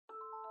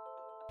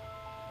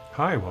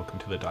Hi, welcome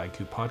to the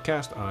Daiku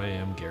Podcast. I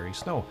am Gary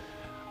Snow.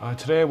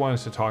 Today I wanted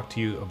to talk to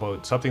you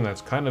about something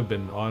that's kind of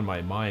been on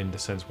my mind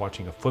since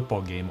watching a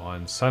football game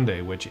on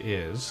Sunday, which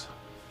is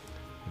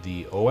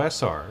the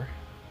OSR,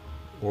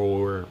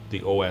 or the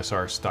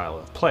OSR style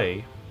of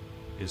play,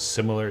 is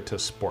similar to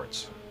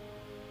sports.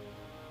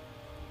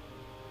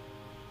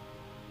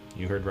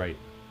 You heard right.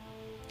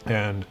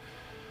 And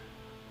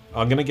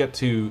I'm going to get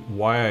to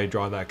why I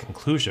draw that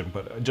conclusion,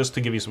 but just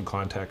to give you some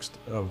context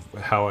of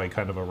how I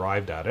kind of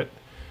arrived at it.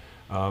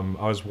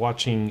 I was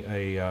watching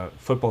a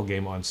football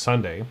game on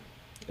Sunday,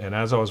 and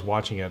as I was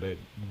watching it,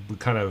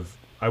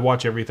 I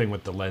watch everything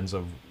with the lens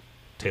of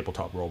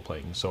tabletop role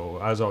playing. So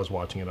as I was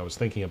watching it, I was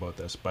thinking about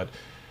this. But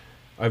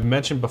I've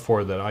mentioned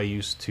before that I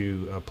used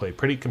to play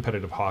pretty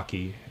competitive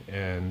hockey,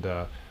 and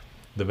the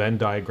Venn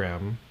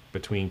diagram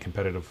between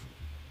competitive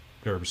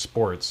or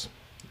sports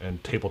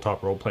and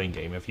tabletop role playing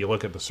game. If you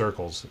look at the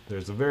circles,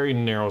 there's a very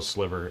narrow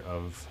sliver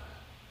of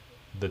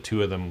the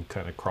two of them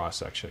kind of cross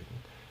section.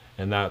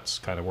 And that's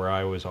kind of where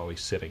I was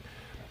always sitting.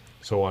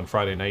 So on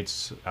Friday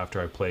nights,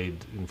 after I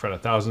played in front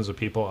of thousands of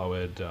people, I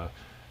would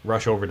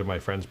rush over to my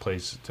friend's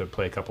place to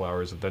play a couple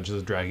hours of Dungeons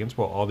and Dragons,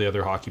 while all the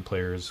other hockey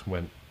players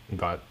went and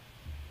got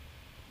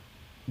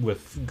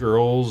with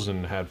girls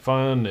and had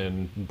fun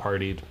and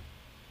partied,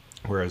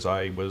 whereas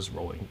I was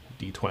rolling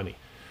D20.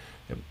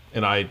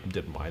 And I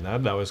didn't mind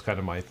that. That was kind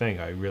of my thing.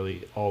 I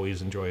really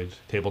always enjoyed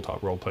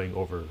tabletop role playing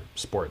over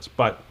sports,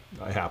 but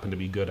I happened to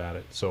be good at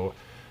it. So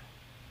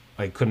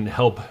I couldn't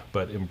help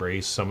but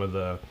embrace some of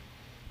the,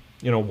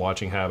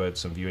 watching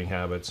habits and viewing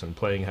habits and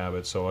playing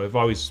habits. So I've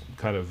always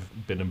kind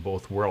of been in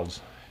both worlds.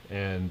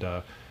 And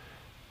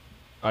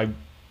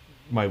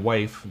my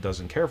wife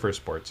doesn't care for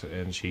sports,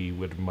 and she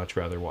would much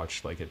rather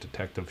watch like a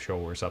detective show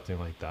or something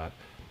like that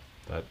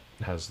that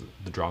has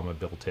the drama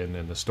built in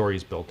and the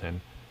stories built in.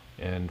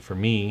 And for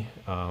me,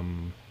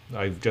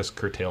 I've just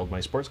curtailed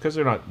my sports because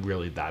they're not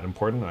really that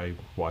important. I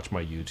watch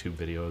my YouTube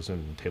videos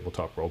and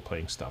tabletop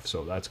role-playing stuff,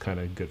 so that's kind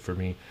of good for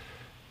me.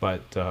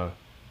 But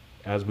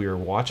as we were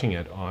watching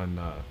it on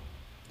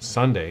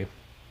Sunday,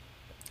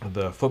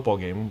 the football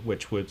game,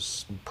 which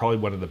was probably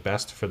one of the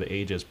best for the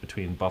ages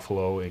between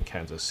Buffalo and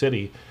Kansas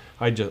City,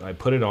 I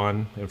put it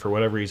on, and for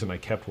whatever reason I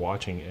kept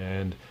watching,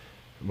 and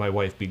my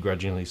wife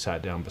begrudgingly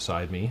sat down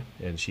beside me,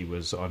 and she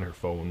was on her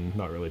phone,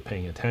 not really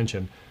paying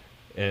attention.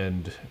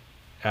 And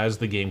as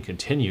the game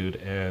continued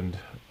and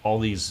all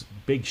these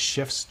big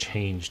shifts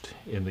changed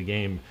in the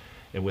game,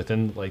 and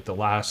within like the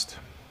last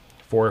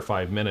 4 or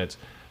 5 minutes,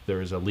 there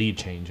was a lead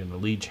change and a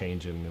lead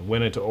change, and it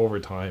went into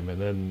overtime,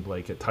 and then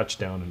like a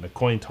touchdown and a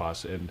coin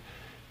toss. And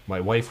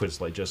my wife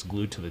was like just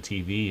glued to the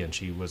TV, and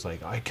she was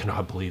like, I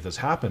cannot believe this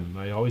happened. And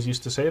I always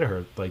used to say to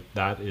her, like,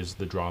 that is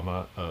the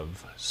drama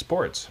of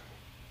sports.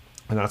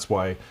 And that's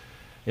why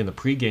in the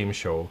pregame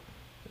show,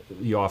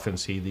 you often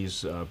see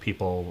these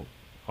people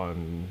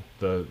on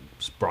the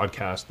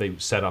broadcast, they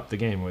set up the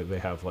game where they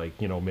have like,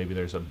 maybe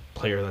there's a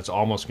player that's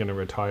almost going to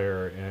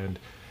retire, and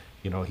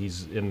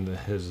he's in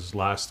his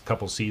last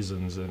couple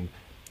seasons, and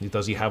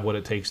does he have what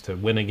it takes to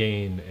win a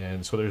game?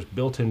 And so there's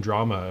built-in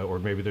drama. Or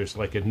maybe there's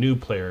like a new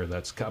player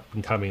that's up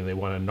and coming, they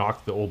want to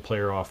knock the old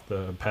player off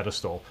the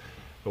pedestal,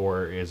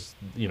 or is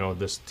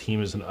this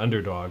team is an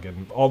underdog,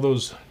 and all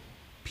those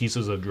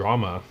pieces of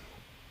drama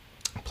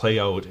play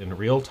out in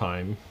real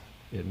time,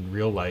 in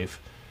real life,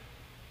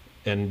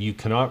 and you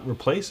cannot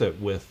replace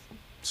it with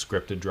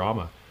scripted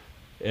drama.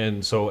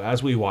 And so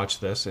as we watched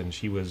this, and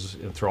she was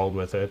enthralled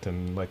with it,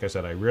 and like I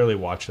said, I rarely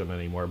watch them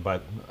anymore,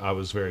 but I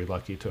was very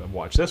lucky to have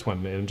watched this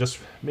one, and it just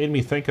made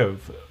me think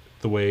of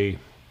the way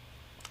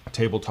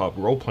tabletop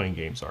role-playing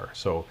games are.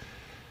 So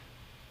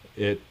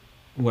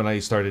when I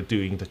started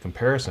doing the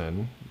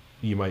comparison,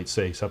 you might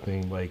say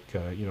something like,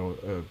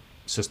 a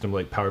system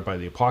like Powered by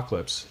the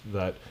Apocalypse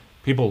that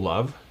people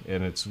love,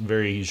 and it's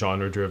very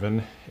genre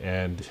driven,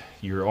 and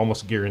you're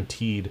almost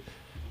guaranteed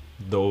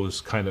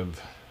those kind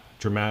of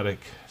dramatic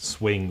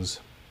swings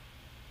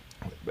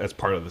as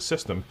part of the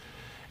system.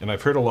 And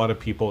I've heard a lot of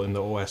people in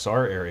the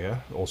OSR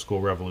area, Old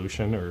School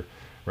Revolution or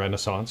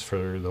Renaissance,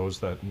 for those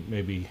that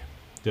maybe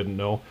didn't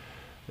know,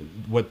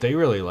 what they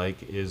really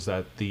like is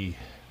that the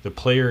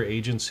player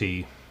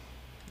agency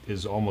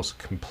is almost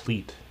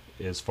complete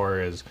as far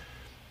as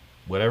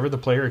whatever the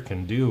player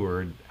can do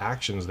or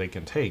actions they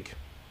can take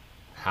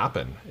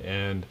happen,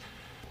 and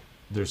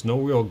there's no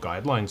real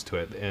guidelines to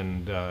it.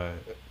 And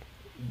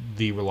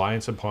the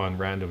reliance upon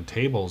random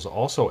tables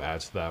also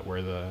adds to that,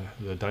 where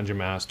the dungeon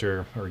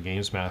master or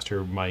games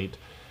master might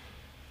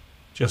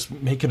just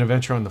make an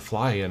adventure on the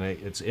fly, and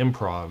it's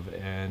improv,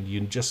 and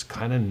you just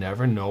kind of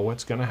never know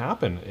what's going to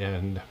happen.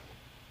 And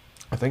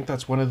I think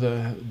that's one of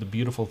the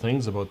beautiful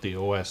things about the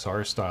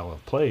OSR style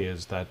of play,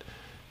 is that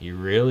you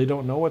really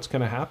don't know what's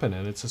going to happen.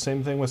 And it's the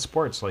same thing with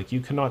sports. Like, you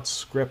cannot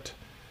script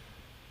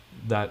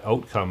that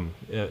outcome.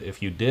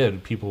 If you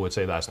did, people would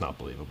say that's not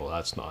believable,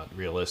 that's not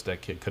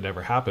realistic, it could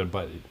never happen.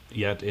 But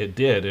yet it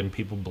did, and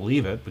people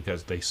believe it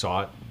because they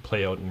saw it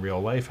play out in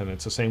real life. And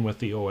it's the same with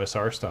the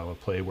OSR style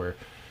of play, where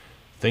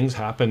things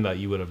happen that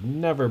you would have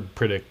never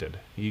predicted.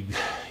 You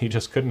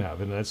just couldn't have.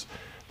 And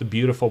the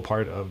beautiful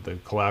part of the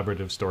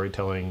collaborative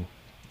storytelling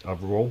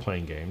of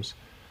role-playing games,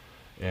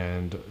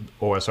 and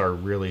OSR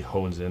really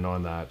hones in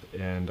on that.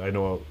 And I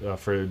know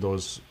for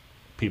those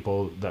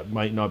people that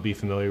might not be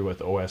familiar with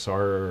OSR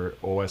or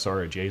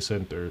OSR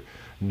adjacent or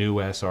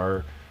new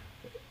SR,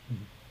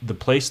 the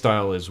play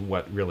style is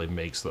what really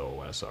makes the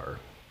OSR.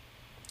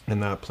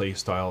 And that play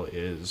style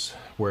is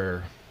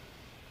where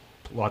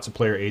lots of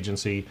player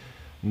agency,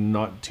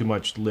 not too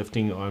much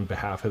lifting on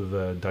behalf of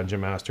the dungeon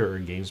master or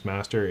games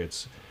master.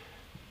 It's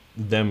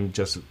them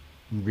just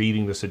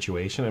reading the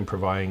situation and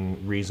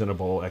providing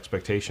reasonable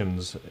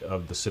expectations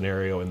of the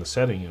scenario and the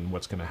setting and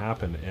what's going to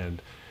happen.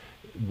 And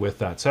with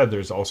that said,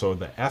 there's also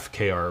the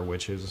FKR,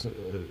 which is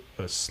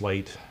a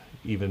slight,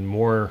 even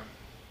more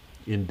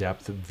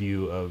in-depth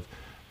view of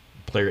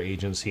player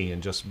agency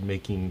and just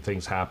making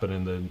things happen,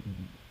 and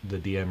the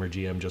DM or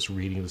GM just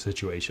reading the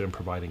situation and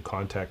providing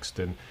context.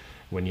 And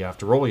when you have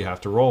to roll, you have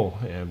to roll,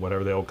 and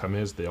whatever the outcome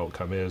is, the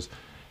outcome is.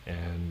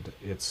 And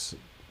it's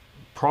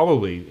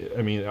probably,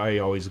 I mean, I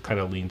always kind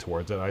of lean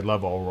towards it. I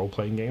love all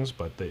role-playing games,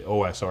 but the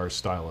OSR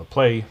style of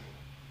play,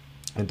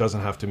 it doesn't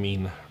have to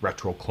mean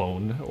retro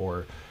clone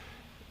or,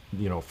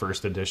 you know,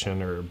 first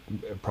edition, or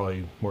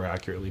probably more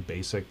accurately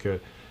basic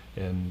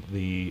and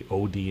the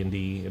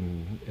OD&D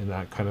and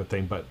that kind of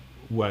thing. But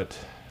what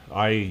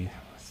I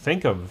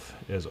think of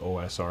as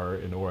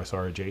OSR and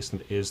OSR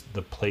adjacent is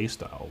the play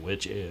style,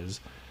 which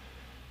is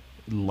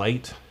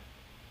light,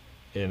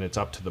 and it's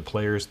up to the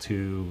players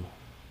to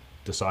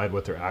decide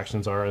what their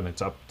actions are, and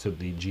it's up to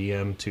the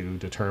GM to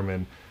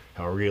determine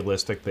how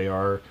realistic they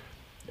are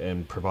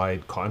and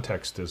provide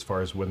context as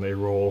far as when they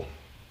roll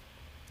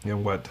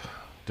and what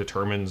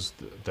determines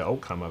the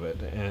outcome of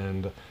it.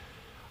 And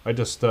I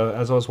just,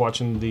 as I was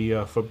watching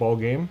the football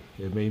game,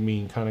 it made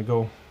me kind of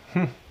go,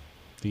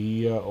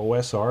 the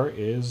OSR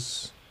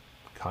is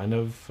kind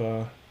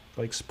of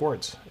like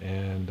sports,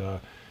 and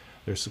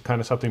there's kind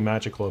of something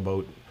magical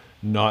about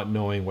not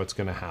knowing what's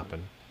going to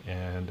happen,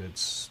 and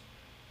it's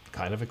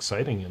kind of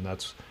exciting. And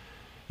that's,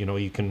 you know,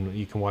 you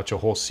can watch a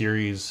whole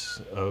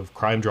series of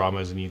crime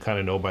dramas and you kind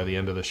of know by the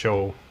end of the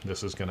show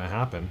this is going to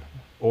happen,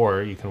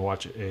 or you can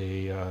watch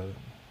a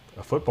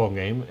football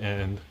game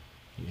and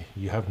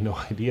you have no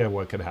idea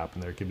what could happen.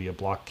 There could be a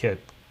block kick,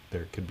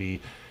 there could be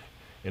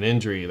an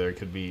injury, there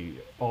could be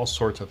all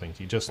sorts of things.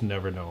 You just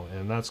never know,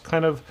 and that's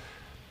kind of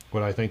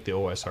what I think the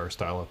OSR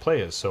style of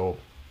play is. So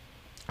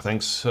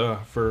thanks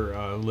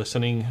for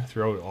listening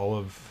throughout all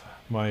of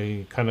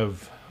my kind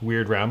of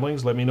weird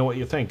ramblings. Let me know what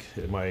you think.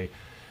 Am I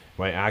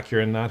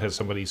accurate in that? Has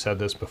somebody said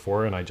this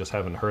before and I just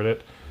haven't heard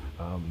it?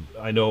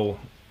 I know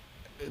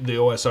the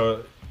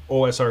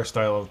OSR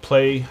style of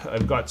play.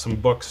 I've got some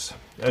books.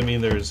 I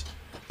mean, there's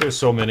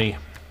so many.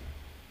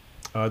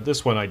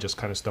 This one I just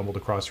kind of stumbled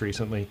across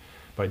recently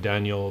by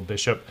Daniel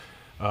Bishop,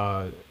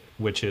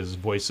 which is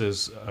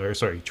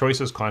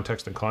Choices,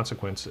 Context, and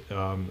Consequence.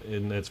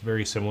 And it's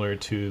very similar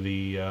to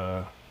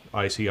the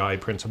ICI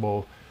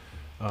principle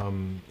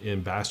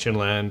in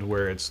Bastionland,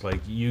 where it's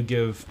like you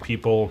give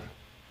people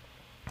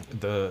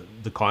the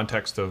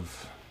context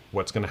of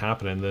what's going to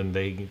happen, and then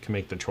they can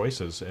make the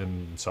choices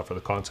and suffer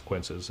the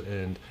consequences.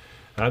 And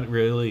that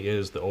really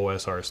is the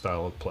OSR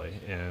style of play.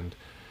 And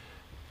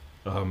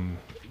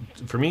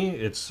for me,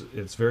 it's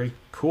very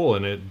cool,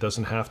 and it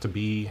doesn't have to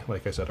be,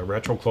 like I said, a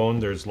retro clone.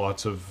 There's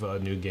lots of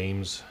new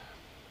games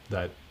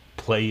that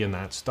play in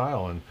that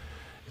style, and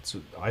it's,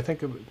 I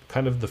think,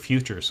 kind of the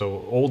future.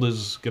 So old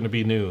is going to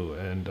be new,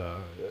 and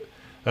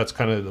that's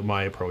kind of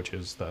my approach,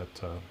 is that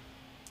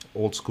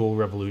old school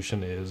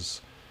Revolution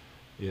is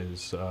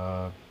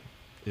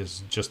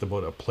just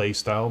about a play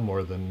style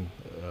more than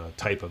a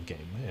type of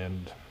game.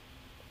 And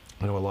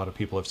I know a lot of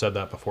people have said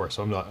that before,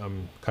 so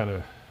I'm kind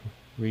of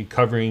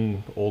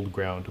recovering old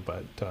ground,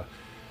 but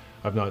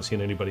I've not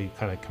seen anybody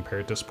kind of compare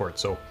it to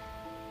sports. So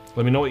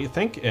let me know what you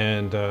think,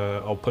 and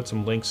I'll put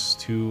some links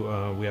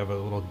to, we have a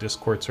little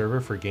Discord server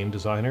for game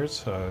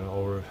designers.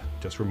 I'll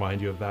just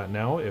remind you of that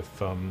now if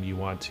you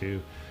want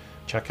to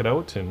check it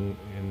out and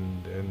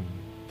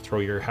throw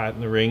your hat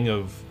in the ring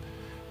of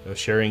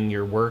sharing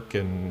your work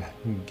and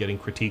getting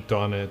critiqued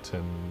on it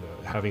and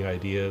having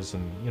ideas.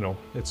 And, you know,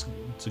 it's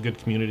a good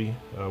community,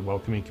 a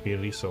welcoming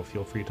community, so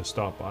feel free to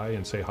stop by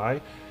and say hi.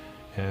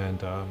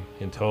 And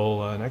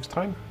until next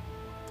time,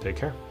 take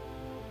care.